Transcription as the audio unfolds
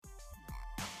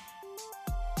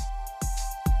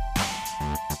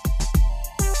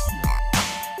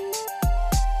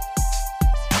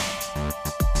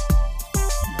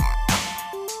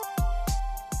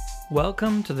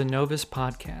Welcome to the Novus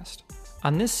Podcast.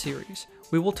 On this series,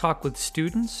 we will talk with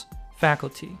students,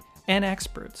 faculty, and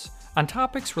experts on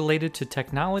topics related to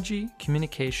technology,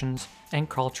 communications, and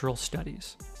cultural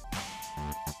studies.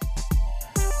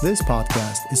 This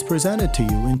podcast is presented to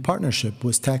you in partnership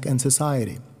with Tech and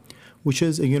Society, which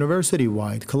is a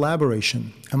university-wide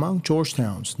collaboration among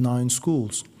Georgetown's 9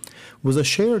 schools, with a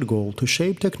shared goal to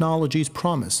shape technology's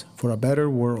promise for a better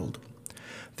world.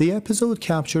 The episode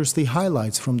captures the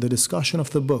highlights from the discussion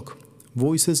of the book,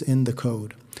 Voices in the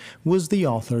Code, with the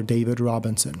author David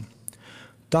Robinson.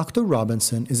 Dr.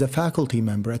 Robinson is a faculty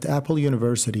member at Apple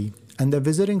University and a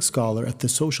visiting scholar at the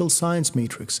Social Science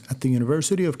Matrix at the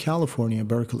University of California,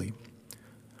 Berkeley.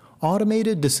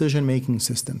 Automated decision-making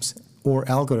systems, or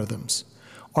algorithms,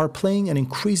 are playing an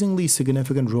increasingly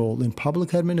significant role in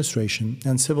public administration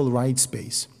and civil rights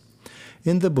space.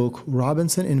 In the book,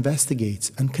 Robinson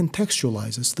investigates and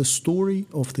contextualizes the story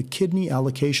of the kidney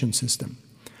allocation system,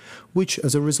 which,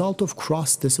 as a result of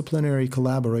cross-disciplinary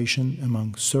collaboration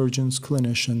among surgeons,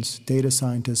 clinicians, data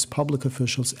scientists, public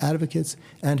officials, advocates,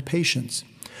 and patients,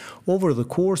 over the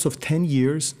course of 10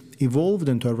 years, evolved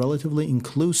into a relatively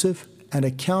inclusive and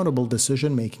accountable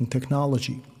decision-making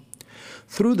technology.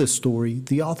 Through this story,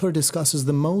 the author discusses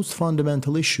the most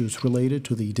fundamental issues related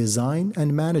to the design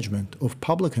and management of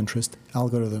public interest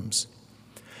algorithms.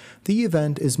 The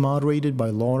event is moderated by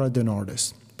Laura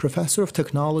DeNardis, Professor of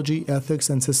Technology, Ethics,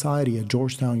 and Society at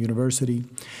Georgetown University,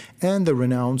 and the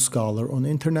renowned scholar on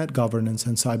Internet governance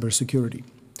and cybersecurity.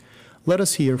 Let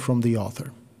us hear from the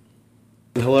author.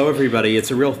 Hello, everybody.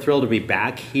 It's a real thrill to be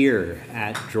back here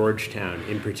at Georgetown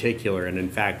in particular, and in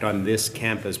fact on this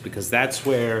campus, because that's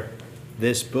where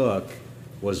this book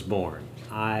was born.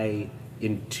 I,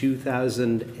 in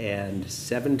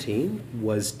 2017,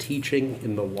 was teaching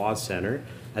in the Law Center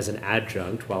as an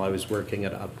adjunct while I was working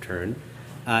at Upturn,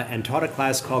 and taught a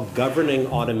class called Governing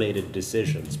Automated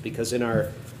Decisions, because in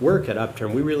our work at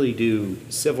Upturn, we really do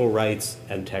civil rights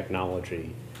and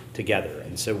technology together.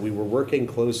 And so we were working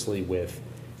closely with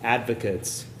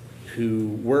advocates who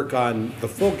work on the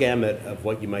full gamut of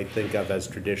what you might think of as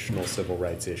traditional civil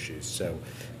rights issues. So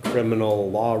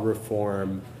criminal law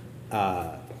reform,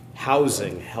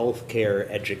 housing, healthcare,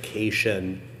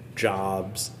 education,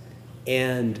 jobs.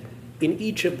 And in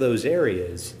each of those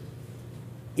areas,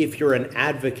 if you're an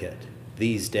advocate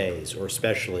these days, or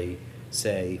especially,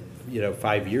 say,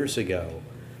 5 years ago,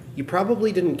 you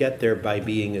probably didn't get there by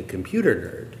being a computer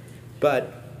nerd.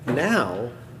 But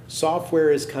now,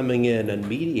 software is coming in and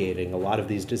mediating a lot of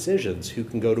these decisions. Who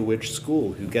can go to which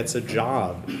school? Who gets a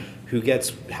job? Who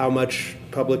gets how much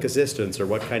public assistance or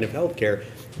what kind of health care?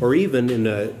 Or even in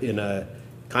a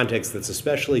context that's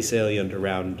especially salient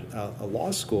around a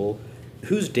law school,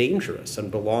 who's dangerous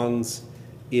and belongs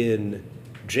in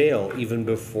jail even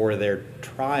before their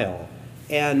trial?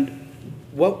 And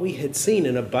what we had seen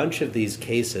in a bunch of these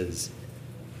cases,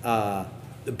 a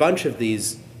bunch of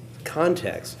these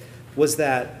contexts, was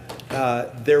that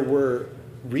there were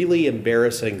really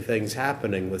embarrassing things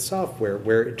happening with software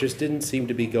where it just didn't seem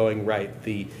to be going right.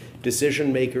 The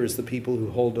decision makers, the people who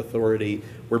hold authority,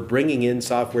 were bringing in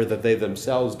software that they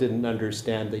themselves didn't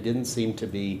understand. They didn't seem to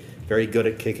be very good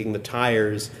at kicking the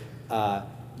tires.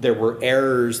 There were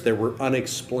errors, there were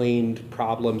unexplained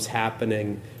problems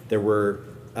happening, there were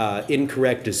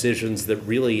incorrect decisions that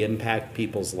really impact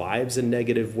people's lives in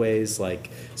negative ways, like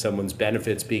someone's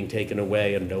benefits being taken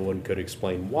away and no one could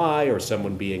explain why, or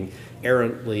someone being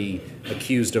errantly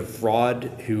accused of fraud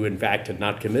who in fact had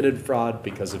not committed fraud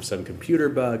because of some computer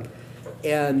bug.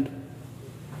 And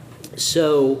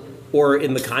so, or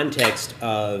in the context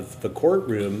of the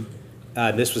courtroom,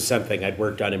 this was something I'd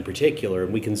worked on in particular,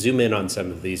 and we can zoom in on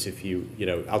some of these if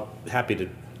I'll happy to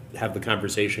have the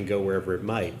conversation go wherever it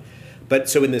might. But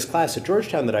so in this class at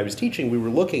Georgetown that I was teaching, we were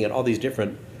looking at all these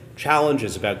different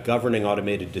challenges about governing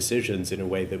automated decisions in a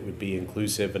way that would be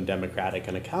inclusive and democratic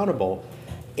and accountable.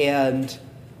 And,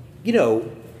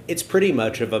 it's pretty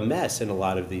much of a mess in a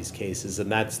lot of these cases. And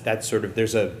that's sort of,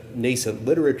 there's a nascent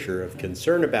literature of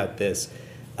concern about this.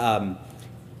 And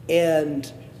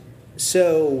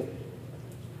so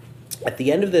at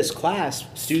the end of this class,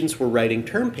 students were writing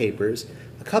term papers.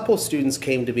 A couple students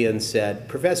came to me and said,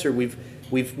 "Professor,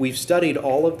 We've studied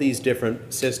all of these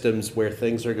different systems where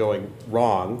things are going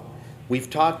wrong. We've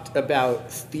talked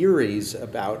about theories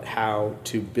about how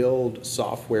to build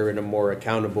software in a more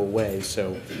accountable way,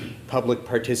 so public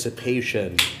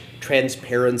participation,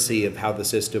 transparency of how the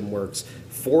system works,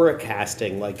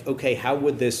 forecasting, like, okay, how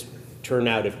would this turn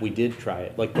out if we did try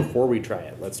it? Like, before we try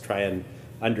it, let's try and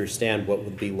understand what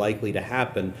would be likely to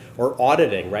happen." Or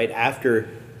auditing, right? After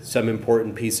some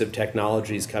important piece of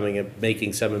technology is coming and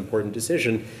making some important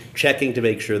decision, checking to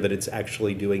make sure that it's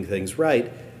actually doing things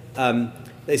right.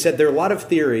 They said there are a lot of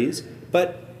theories,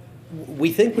 but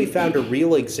we think we found a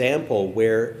real example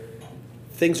where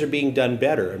things are being done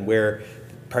better and where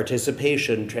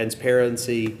participation,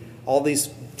 transparency, all these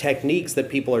techniques that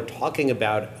people are talking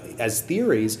about as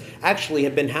theories actually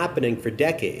have been happening for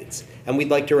decades. And we'd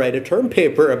like to write a term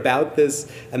paper about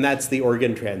this, and that's the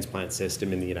organ transplant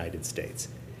system in the United States.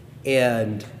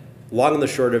 And long and the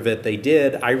short of it, they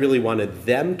did. I really wanted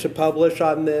them to publish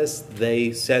on this.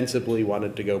 They sensibly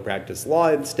wanted to go practice law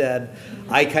instead.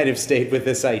 I kind of stayed with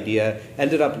this idea,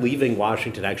 ended up leaving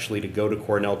Washington actually to go to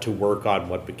Cornell to work on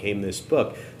what became this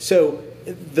book. So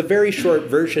the very short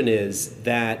version is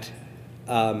that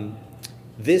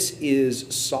this is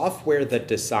software that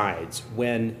decides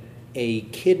when a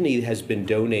kidney has been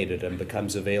donated and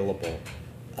becomes available,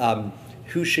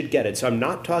 who should get it. So I'm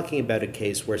not talking about a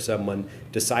case where someone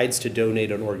decides to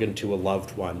donate an organ to a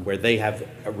loved one, where they have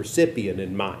a recipient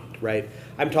in mind, right?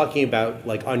 I'm talking about,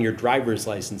 like, on your driver's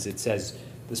license, it says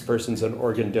this person's an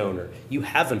organ donor. You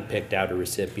haven't picked out a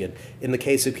recipient. In the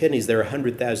case of kidneys, there are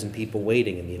 100,000 people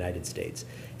waiting in the United States.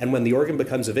 And when the organ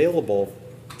becomes available,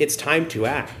 it's time to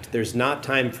act. There's not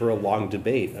time for a long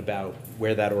debate about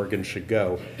where that organ should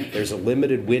go. There's a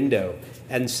limited window.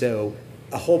 And so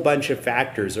a whole bunch of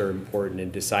factors are important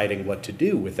in deciding what to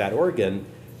do with that organ.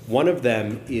 One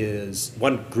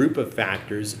group of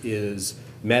factors is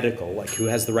medical, like who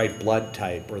has the right blood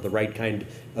type or the right kind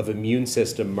of immune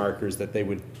system markers that they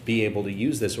would be able to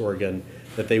use this organ,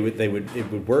 that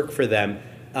it would work for them.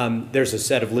 There's a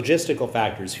set of logistical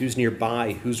factors: who's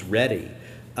nearby, who's ready,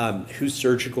 whose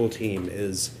surgical team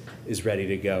is ready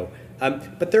to go.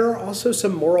 But there are also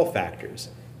some moral factors,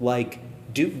 like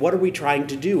what are we trying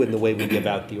to do in the way we give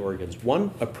out the organs?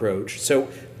 One approach, so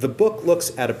the book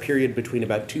looks at a period between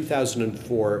about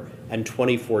 2004 and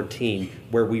 2014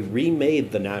 where we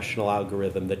remade the national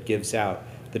algorithm that gives out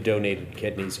the donated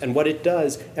kidneys. And what it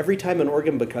does, every time an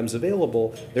organ becomes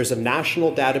available, there's a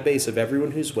national database of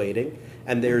everyone who's waiting,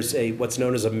 and there's what's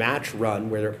known as a match run,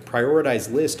 where a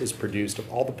prioritized list is produced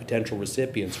of all the potential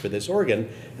recipients for this organ,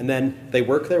 and then they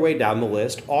work their way down the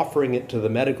list, offering it to the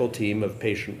medical team of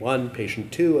patient 1,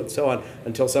 patient 2, and so on,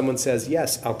 until someone says,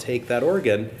 yes, I'll take that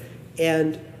organ.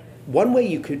 And one way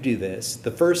you could do this,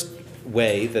 the first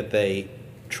way that they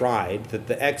tried, that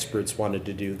the experts wanted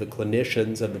to do, the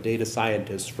clinicians and the data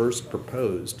scientists first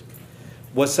proposed,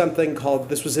 was something called,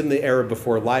 this was in the era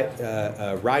before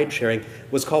ride sharing,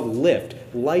 was called LIFT,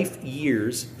 life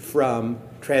years from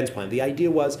transplant. The idea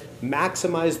was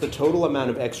maximize the total amount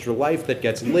of extra life that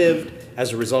gets lived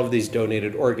as a result of these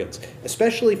donated organs,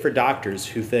 especially for doctors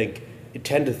who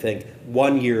tend to think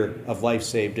 1 year of life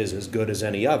saved is as good as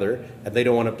any other, and they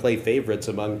don't want to play favorites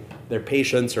among their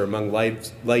patients or among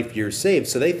life years saved.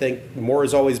 So they think more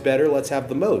is always better, let's have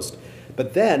the most.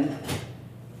 But then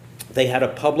they had a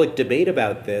public debate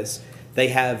about this. They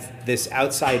have this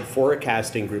outside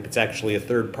forecasting group, it's actually a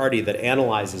third party that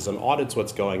analyzes and audits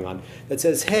what's going on, that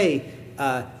says, hey,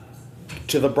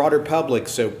 to the broader public,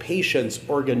 so patients,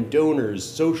 organ donors,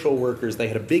 social workers, they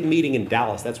had a big meeting in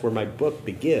Dallas, that's where my book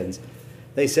begins.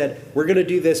 They said, we're going to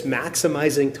do this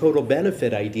maximizing total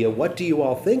benefit idea. What do you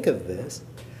all think of this?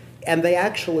 And they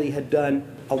actually had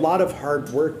done a lot of hard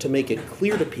work to make it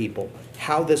clear to people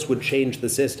how this would change the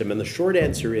system. And the short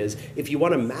answer is, if you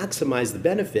want to maximize the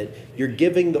benefit, you're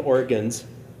giving the organs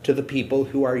to the people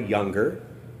who are younger,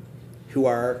 who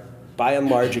are, by and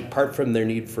large, apart from their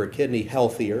need for a kidney,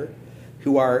 healthier,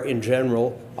 who are, in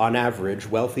general, on average,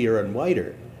 wealthier and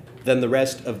whiter than the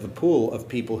rest of the pool of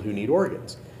people who need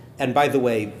organs. And by the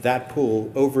way, that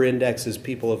pool over-indexes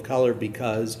people of color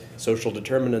because social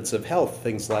determinants of health,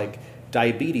 things like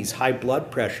diabetes, high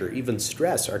blood pressure, even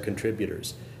stress, are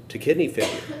contributors to kidney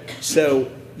failure.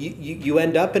 So you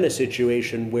end up in a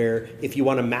situation where if you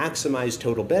want to maximize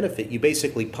total benefit, you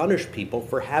basically punish people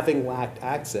for having lacked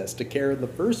access to care in the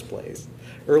first place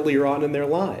earlier on in their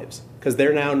lives, because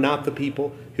they're now not the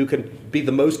people who can be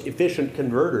the most efficient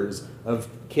converters of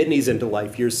kidneys into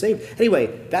life years saved. Anyway,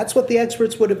 that's what the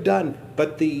experts would have done,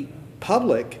 but the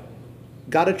public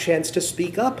got a chance to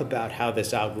speak up about how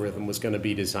this algorithm was going to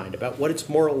be designed, about what its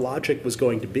moral logic was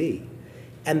going to be.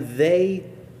 And they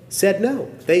said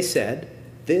no. They said,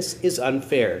 this is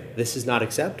unfair. This is not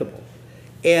acceptable.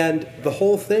 And the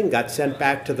whole thing got sent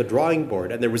back to the drawing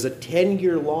board, and there was a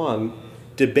 10-year-long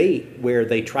debate where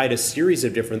they tried a series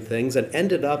of different things and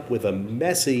ended up with a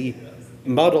messy,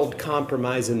 muddled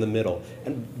compromise in the middle.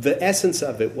 And the essence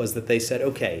of it was that they said,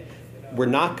 okay, but we're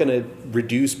not going to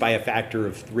reduce by a factor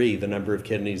of 3 the number of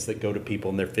kidneys that go to people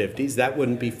in their 50s. That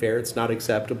wouldn't be fair. It's not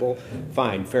acceptable.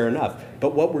 Fine, fair enough.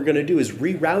 But what we're going to do is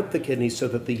reroute the kidneys so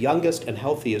that the youngest and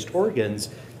healthiest organs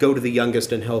go to the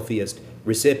youngest and healthiest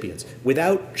recipients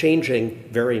without changing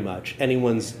very much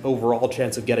anyone's overall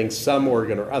chance of getting some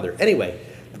organ or other. Anyway,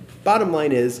 bottom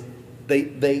line is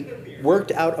they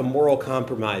worked out a moral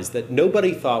compromise that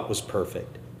nobody thought was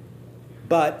perfect,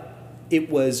 but it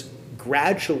was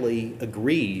gradually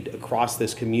agreed across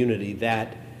this community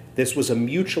that this was a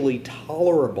mutually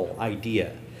tolerable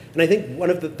idea. And I think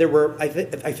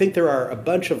I think there are a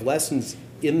bunch of lessons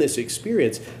in this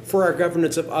experience for our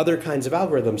governance of other kinds of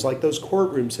algorithms, like those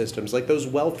courtroom systems, like those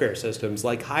welfare systems,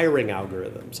 like hiring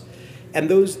algorithms. And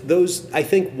those I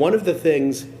think one of the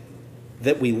things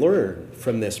that we learn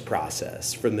from this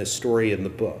process, from this story in the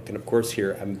book, and of course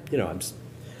here I'm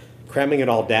cramming it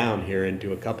all down here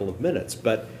into a couple of minutes,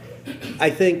 but I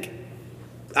think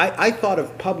I thought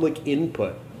of public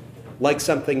input like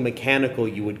something mechanical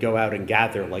you would go out and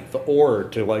gather, like the ore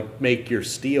to like make your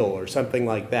steel or something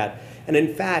like that. And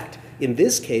in fact, in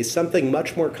this case, something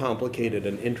much more complicated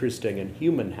and interesting and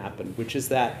human happened, which is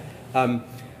that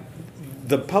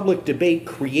the public debate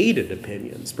created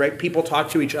opinions, right? People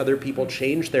talked to each other, people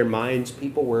changed their minds,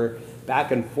 people were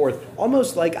back and forth.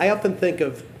 Almost like, I often think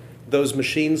of those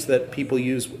machines that people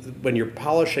use when you're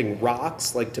polishing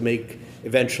rocks, like to make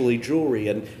eventually jewelry,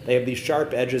 and they have these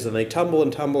sharp edges and they tumble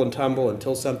and tumble and tumble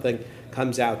until something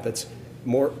comes out that's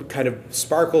more kind of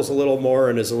sparkles a little more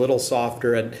and is a little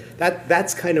softer. And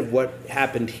that's kind of what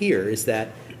happened here, is that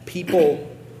people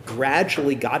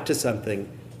gradually got to something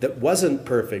that wasn't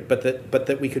perfect, but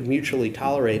that we could mutually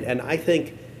tolerate. And I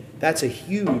think that's a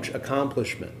huge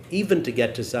accomplishment, even to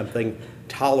get to something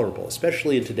tolerable,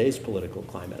 especially in today's political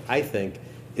climate, I think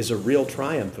is a real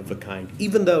triumph of a kind,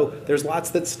 even though there's lots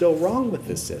that's still wrong with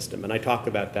this system. And I talk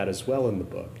about that as well in the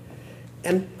book.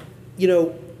 And,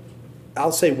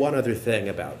 I'll say one other thing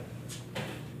about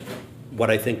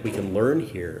what I think we can learn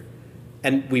here.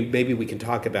 And maybe we can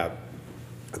talk about,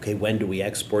 okay, when do we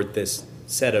export this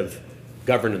set of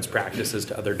governance practices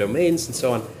to other domains and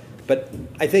so on. But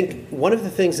I think one of the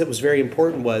things that was very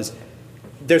important was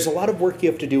there's a lot of work you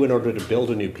have to do in order to build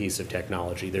a new piece of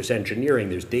technology. There's engineering,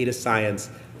 there's data science,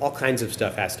 all kinds of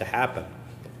stuff has to happen.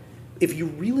 If you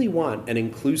really want an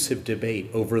inclusive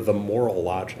debate over the moral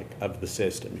logic of the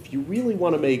system, if you really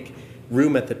want to make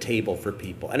room at the table for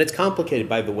people, and it's complicated,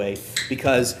 by the way,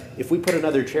 because if we put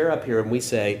another chair up here and we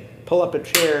say, pull up a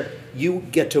chair, you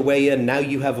get to weigh in, now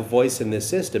you have a voice in this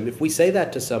system. If we say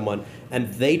that to someone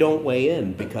and they don't weigh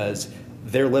in because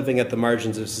they're living at the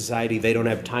margins of society, they don't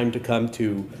have time to come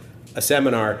to a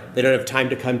seminar, they don't have time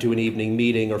to come to an evening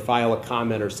meeting or file a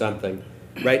comment or something,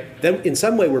 right? Then in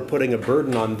some way we're putting a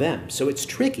burden on them. So it's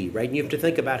tricky, right? And you have to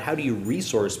think about how do you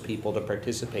resource people to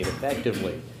participate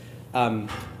effectively.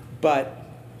 But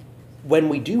when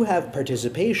we do have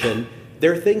participation,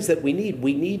 there are things that we need.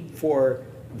 We need for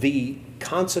the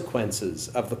consequences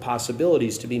of the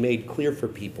possibilities to be made clear for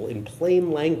people in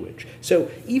plain language.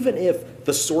 So even if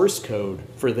the source code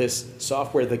for this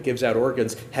software that gives out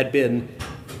organs had been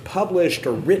published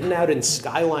or written out in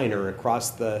Skyliner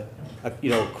across the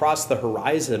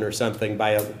horizon or something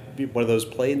by one of those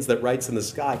planes that writes in the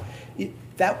sky,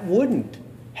 that wouldn't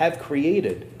have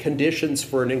created conditions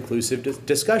for an inclusive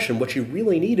discussion. What you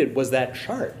really needed was that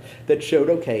chart that showed,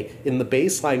 okay, in the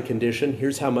baseline condition,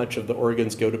 here's how much of the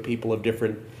organs go to people of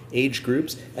different age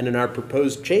groups, and in our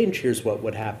proposed change, here's what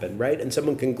would happen, right? And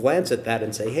someone can glance at that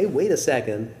and say, hey, wait a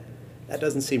second, that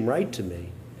doesn't seem right to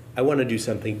me. I want to do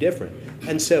something different.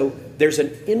 And so there's an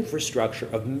infrastructure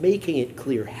of making it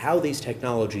clear how these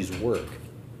technologies work,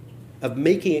 of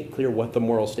making it clear what the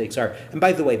moral stakes are. And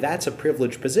by the way, that's a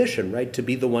privileged position, right? To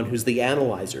be the one who's the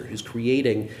analyzer, who's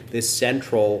creating this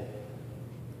central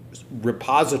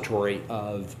repository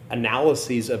of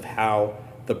analyses of how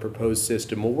the proposed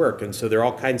system will work. And so there are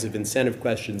all kinds of incentive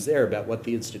questions there about what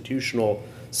the institutional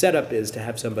setup is to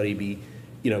have somebody be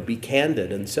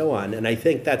candid and so on. And I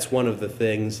think that's one of the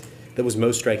things that was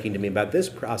most striking to me about this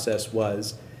process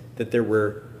was that there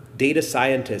were data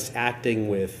scientists acting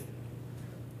with,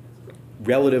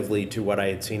 relatively to what I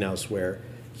had seen elsewhere,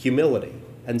 humility,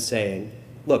 and saying,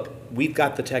 look, we've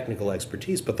got the technical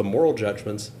expertise, but the moral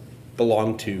judgments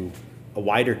belong to a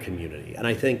wider community. And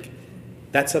I think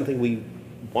that's something we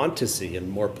want to see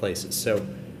in more places. So,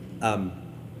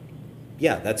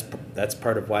 that's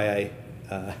part of why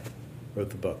I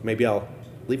wrote the book. Maybe I'll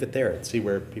leave it there and see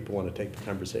where people want to take the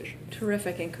conversation.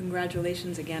 Terrific, and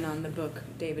congratulations again on the book,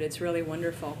 David. It's really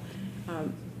wonderful.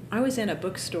 I was in a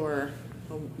bookstore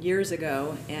years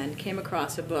ago and came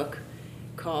across a book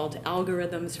called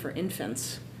Algorithms for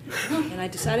Infants. And I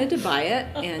decided to buy it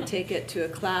and take it to a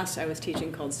class I was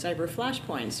teaching called Cyber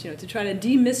Flashpoints, to try to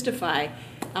demystify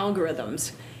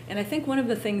algorithms. And I think one of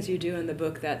the things you do in the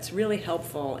book that's really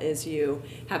helpful is you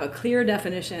have a clear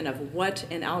definition of what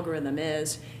an algorithm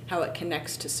is, how it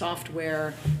connects to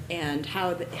software, and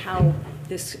how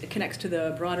this connects to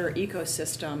the broader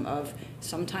ecosystem of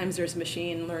sometimes there's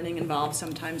machine learning involved,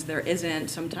 sometimes there isn't,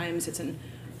 sometimes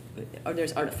or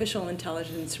there's artificial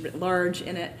intelligence writ large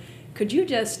in it. Could you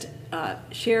just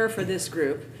share for this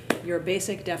group your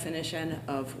basic definition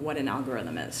of what an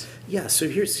algorithm is? Yeah, so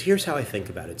here's how I think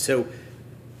about it. So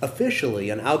officially,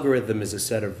 an algorithm is a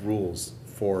set of rules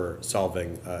for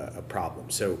solving a problem.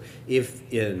 So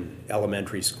if in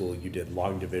elementary school you did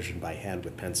long division by hand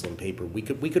with pencil and paper, we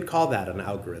could call that an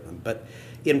algorithm. But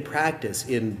in practice,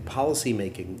 in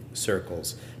policymaking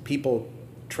circles, people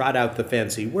trot out the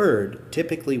fancy word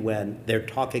typically when they're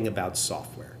talking about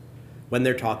software, when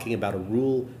they're talking about a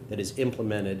rule that is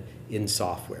implemented in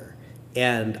software.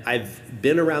 And I've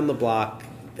been around the block,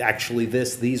 actually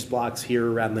these blocks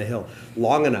here around the hill,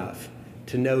 long enough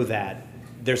to know that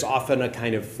there's often a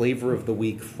kind of flavor of the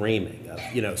week framing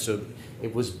of, so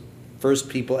it was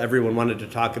first everyone wanted to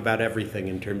talk about everything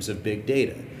in terms of big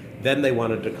data. Then they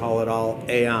wanted to call it all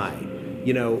AI.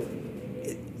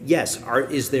 Yes,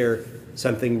 is there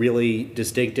something really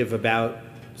distinctive about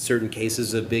certain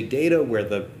cases of big data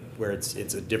where it's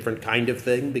a different kind of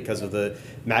thing because of the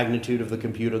magnitude of the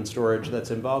compute and storage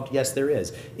that's involved? Yes, there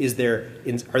is.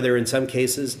 Are there in some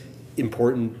cases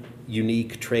important,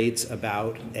 unique traits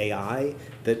about AI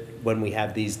that when we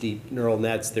have these deep neural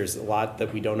nets, there's a lot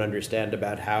that we don't understand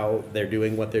about how they're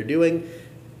doing what they're doing?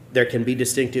 There can be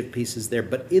distinctive pieces there,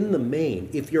 but in the main,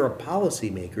 if you're a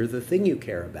policymaker, the thing you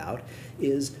care about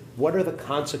is what are the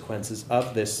consequences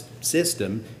of this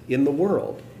system in the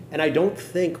world? And I don't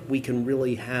think we can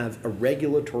really have a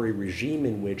regulatory regime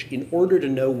in which, in order to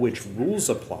know which rules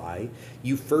apply,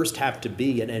 you first have to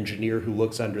be an engineer who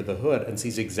looks under the hood and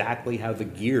sees exactly how the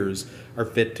gears are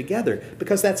fit together,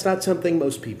 because that's not something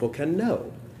most people can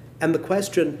know. And the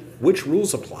question, which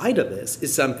rules apply to this,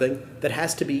 is something that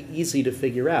has to be easy to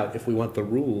figure out if we want the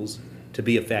rules to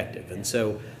be effective. And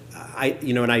so,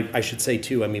 I should say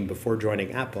too, before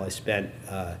joining Apple, I spent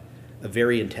a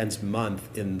very intense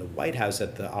month in the White House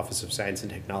at the Office of Science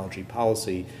and Technology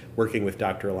Policy, working with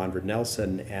Dr. Alondra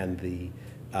Nelson and the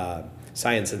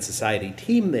Science and Society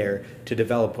team there to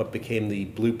develop what became the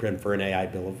blueprint for an AI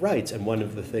Bill of Rights. And one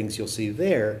of the things you'll see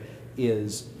there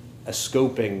is a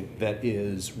scoping that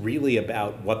is really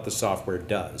about what the software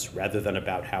does rather than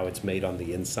about how it's made on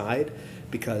the inside,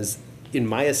 because in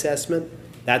my assessment,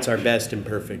 that's our best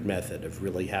imperfect method of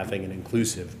really having an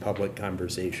inclusive public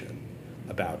conversation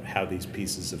about how these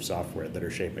pieces of software that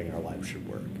are shaping our lives should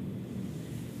work.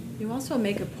 You also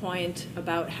make a point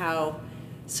about how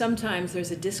sometimes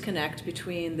there's a disconnect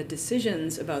between the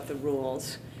decisions about the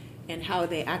rules and how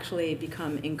they actually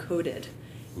become encoded.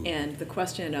 And the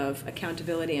question of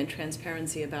accountability and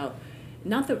transparency about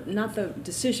not the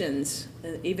decisions,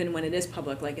 even when it is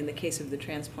public, like in the case of the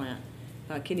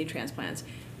kidney transplants,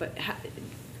 but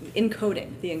the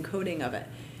encoding of it.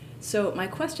 So my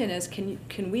question is,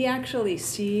 can we actually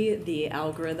see the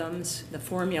algorithms, the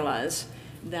formulas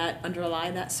that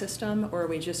underlie that system, or are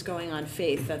we just going on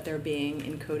faith that they're being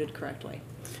encoded correctly?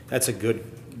 That's a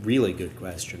really good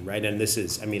question, right? And this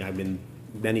is, I'm in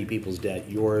many people's debt.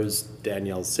 Yours,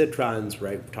 Danielle Citron's,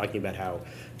 right? Talking about how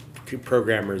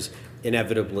programmers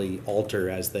inevitably alter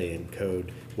as they encode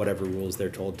whatever rules they're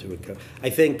told to encode. I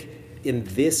think in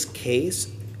this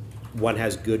case, one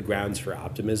has good grounds for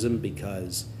optimism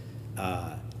because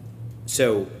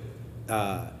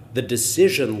the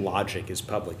decision logic is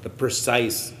public. The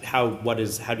precise how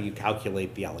do you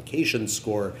calculate the allocation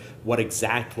score? What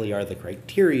exactly are the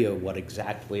criteria? What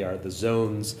exactly are the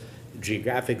zones?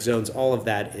 Geographic zones, all of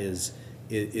that is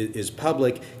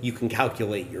public. You can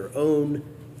calculate your own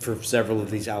for several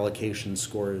of these allocation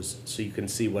scores, so you can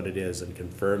see what it is and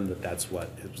confirm that that's what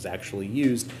was actually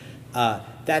used.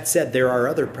 That said, there are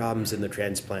other problems in the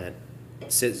transplant.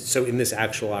 So in this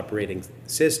actual operating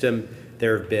system,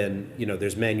 there have been,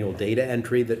 there's manual data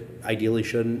entry that ideally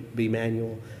shouldn't be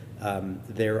manual.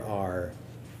 There are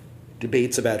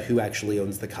debates about who actually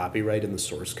owns the copyright in the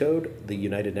source code. The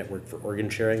United Network for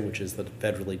Organ Sharing, which is the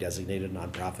federally designated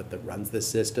nonprofit that runs this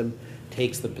system,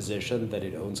 takes the position that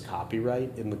it owns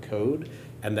copyright in the code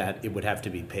and that it would have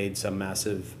to be paid some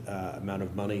massive amount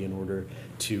of money in order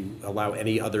to allow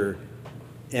any other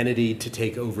entity to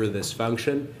take over this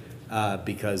function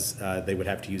because they would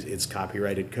have to use its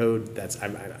copyrighted code.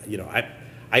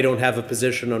 I don't have a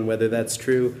position on whether that's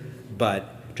true,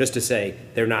 but just to say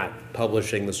they're not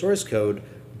publishing the source code,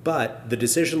 but the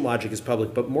decision logic is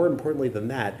public. But more importantly than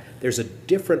that, there's a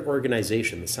different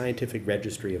organization, the Scientific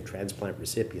Registry of Transplant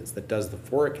Recipients, that does the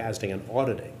forecasting and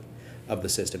auditing of the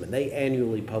system. And they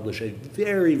annually publish a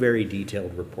very, very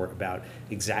detailed report about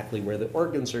exactly where the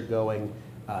organs are going,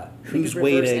 who's reverse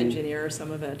waiting. engineer some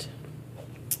of it.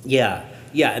 Yeah,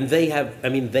 and they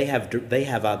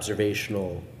have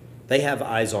observational, they have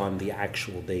eyes on the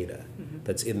actual data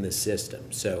that's in the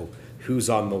system. So who's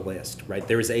on the list, right?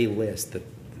 There is a list that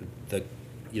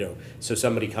so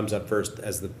somebody comes up first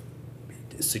as the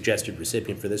suggested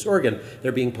recipient for this organ,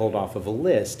 they're being pulled off of a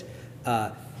list.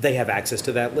 They have access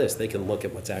to that list. They can look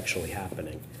at what's actually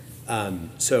happening.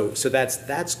 So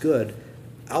that's good.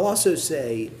 I'll also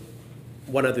say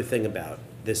one other thing about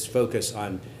this focus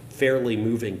on fairly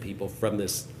moving people from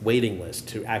this waiting list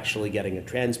to actually getting a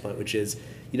transplant, which is,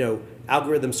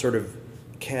 algorithms sort of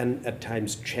can at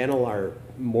times channel our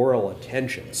moral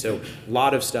attention. So a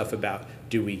lot of stuff about,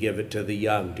 do we give it to the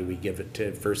young? Do we give it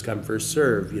to first come, first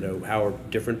serve? How are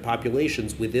different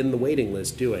populations within the waiting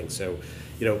list doing? So,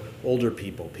 older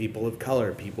people, people of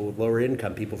color, people with lower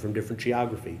income, people from different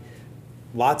geography.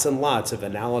 Lots and lots of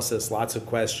analysis, lots of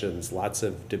questions, lots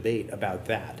of debate about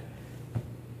that.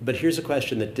 But here's a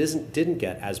question that didn't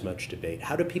get as much debate.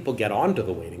 How do people get onto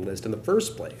the waiting list in the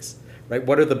first place? Right?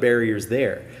 What are the barriers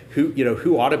there?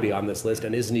 Who ought to be on this list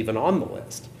and isn't even on the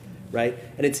list? Right?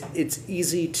 And it's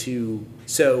easy to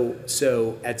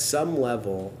so at some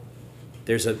level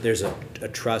there's a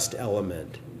trust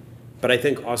element. But I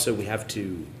think also we have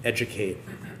to educate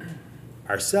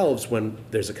ourselves when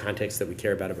there's a context that we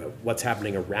care about what's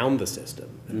happening around the system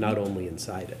and not only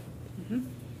inside it. Mm-hmm.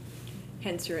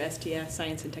 Hence your STS,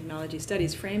 Science and Technology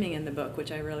Studies, framing in the book,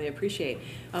 which I really appreciate.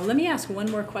 Let me ask one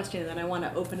more question, and then I want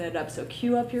to open it up. So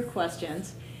cue up your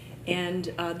questions. And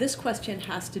this question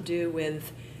has to do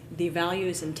with the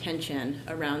values and tension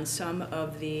around some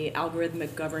of the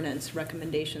algorithmic governance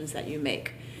recommendations that you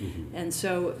make. Mm-hmm. And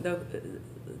so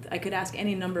I could ask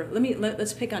any number.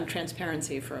 Let's pick on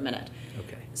transparency for a minute.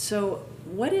 Okay. So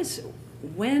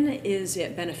when is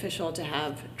it beneficial to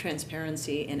have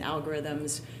transparency in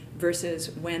algorithms versus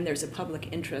when there's a public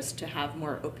interest to have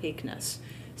more opaqueness?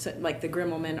 So, like the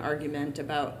Grimmelman argument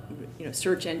about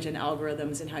search engine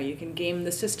algorithms and how you can game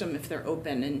the system if they're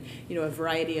open, and a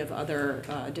variety of other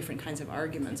different kinds of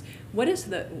arguments. What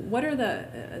are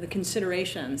the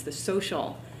considerations, the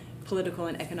social, political,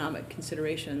 and economic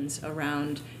considerations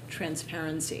around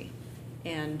transparency?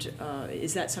 And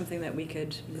is that something that we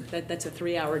could, that's a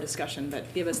 3-hour discussion,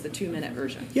 but give us the 2-minute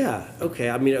version. Yeah, okay.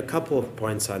 I mean, a couple of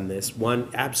points on this. One,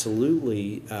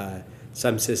 absolutely,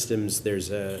 some systems,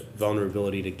 there's a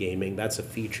vulnerability to gaming. That's a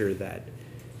feature that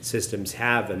systems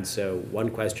have. And so one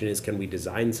question is, can we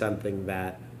design something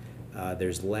that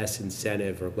there's less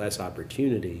incentive or less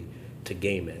opportunity to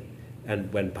game it?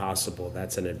 And when possible,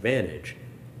 that's an advantage.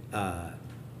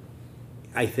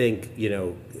 I think,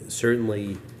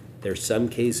 certainly there's some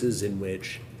cases in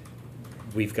which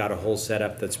we've got a whole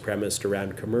setup that's premised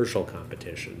around commercial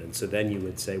competition. And so then you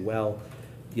would say, well,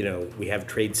 we have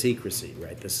trade secrecy,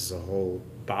 right? This is a whole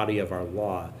body of our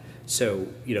law. So,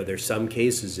 there's some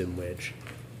cases in which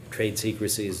trade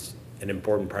secrecy is an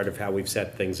important part of how we've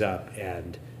set things up,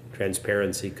 and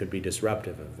transparency could be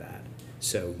disruptive of that.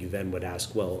 So you then would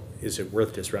ask, well, is it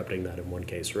worth disrupting that in one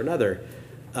case or another?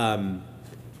 And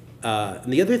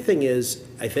the other thing is,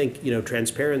 I think,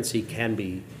 transparency can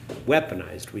be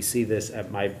weaponized. We see this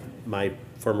at my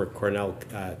former Cornell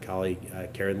colleague,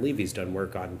 Karen Levy's done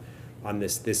work on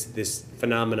this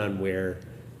phenomenon where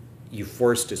you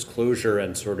force disclosure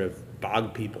and sort of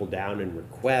bog people down in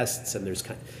requests, and there's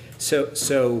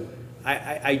so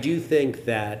I do think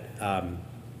that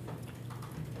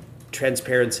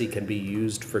transparency can be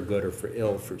used for good or for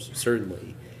ill, for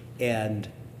certainly, and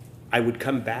I would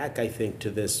come back, I think, to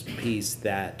this piece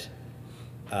that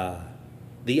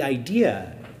the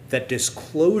idea that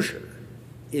disclosure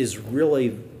is really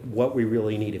what we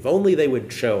really need. If only they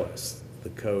would show us the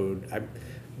code. I'm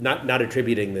not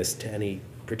attributing this to any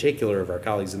particular of our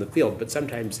colleagues in the field, but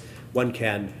sometimes one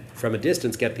can, from a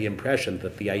distance, get the impression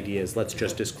that the idea is let's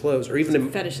just disclose, or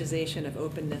even fetishization of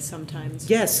openness sometimes.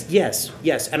 Yes,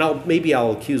 and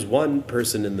I'll accuse one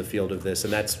person in the field of this,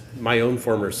 and that's my own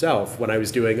former self when I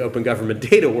was doing open government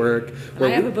data work. I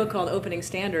have a book called Opening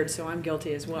Standards, so I'm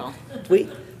guilty as well.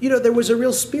 There was a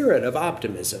real spirit of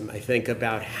optimism, I think,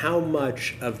 about how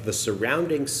much of the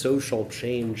surrounding social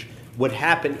change would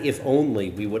happen if only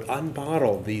we would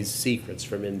unbottle these secrets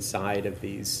from inside of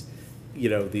these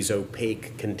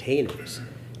opaque containers.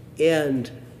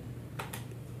 And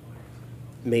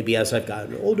maybe as I've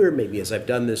gotten older, maybe as I've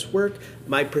done this work,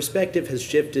 my perspective has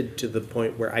shifted to the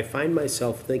point where I find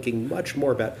myself thinking much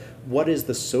more about what is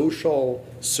the social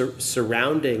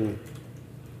surrounding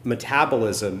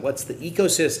metabolism, what's the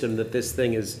ecosystem that this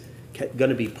thing is going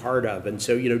to be part of. And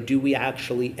so, do we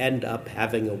actually end up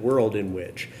having a world in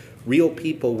which real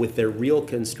people with their real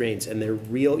constraints and their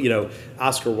real,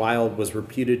 Oscar Wilde was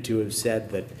reputed to have said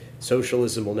that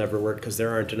socialism will never work because there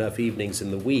aren't enough evenings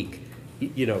in the week,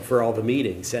 for all the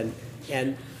meetings.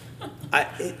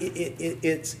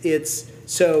 It's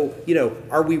so,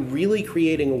 are we really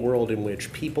creating a world in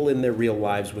which people in their real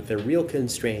lives with their real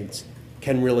constraints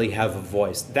can really have a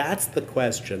voice? That's the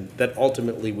question that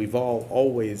ultimately we've all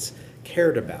always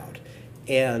cared about.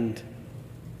 And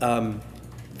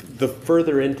the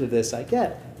further into this I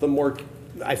get, the more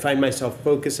I find myself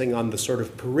focusing on the sort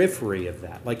of periphery of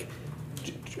that. Like,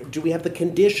 do we have the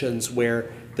conditions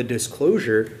where the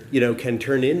disclosure, can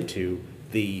turn into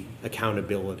the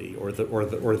accountability or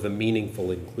the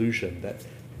meaningful inclusion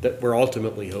that we're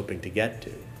ultimately hoping to get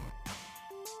to?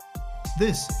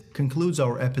 This concludes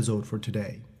our episode for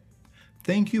today.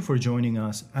 Thank you for joining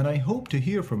us, and I hope to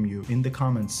hear from you in the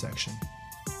comments section.